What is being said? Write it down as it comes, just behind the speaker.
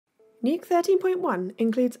Nuke 13.1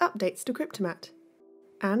 includes updates to Cryptomatte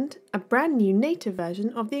and a brand new native version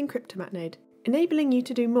of the Encryptomatte node, enabling you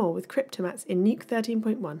to do more with Cryptomattes in Nuke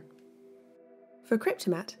 13.1. For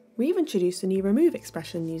Cryptomatte, we've introduced a new remove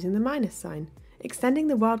expression using the minus sign, extending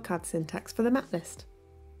the wildcard syntax for the mat list.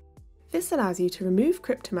 This allows you to remove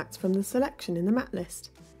Cryptomattes from the selection in the mat list,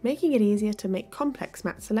 making it easier to make complex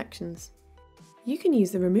mat selections. You can use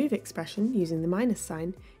the remove expression using the minus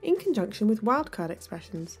sign in conjunction with wildcard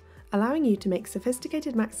expressions, allowing you to make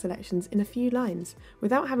sophisticated mat selections in a few lines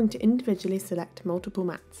without having to individually select multiple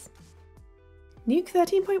mats. Nuke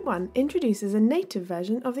 13.1 introduces a native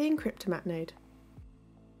version of the Encryptomatte node.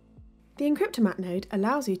 The Encryptomatte node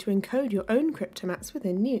allows you to encode your own Cryptomattes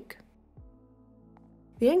within Nuke.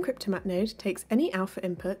 The Encryptomatte node takes any alpha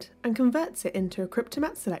input and converts it into a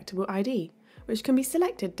Cryptomatte selectable ID, which can be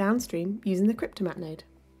selected downstream using the Cryptomatte node.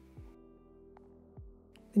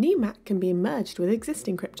 The new mat can be merged with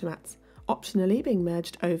existing Cryptomattes, optionally being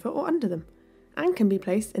merged over or under them, and can be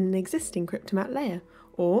placed in an existing Cryptomatte layer,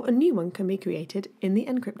 or a new one can be created in the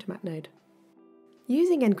Encryptomatte node.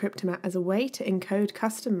 Using Encryptomatte as a way to encode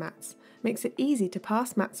custom mats makes it easy to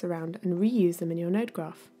pass mats around and reuse them in your node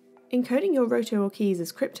graph. Encoding your roto or keys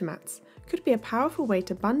as Cryptomattes could be a powerful way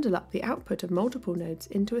to bundle up the output of multiple nodes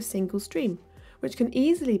into a single stream, which can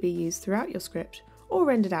easily be used throughout your script or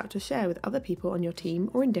rendered out to share with other people on your team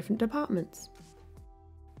or in different departments.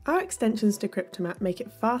 Our extensions to Cryptomatte make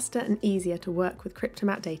it faster and easier to work with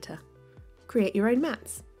Cryptomatte data. Create your own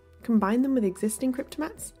mats, combine them with existing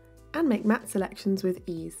Cryptomattes, and make mat selections with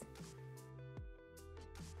ease.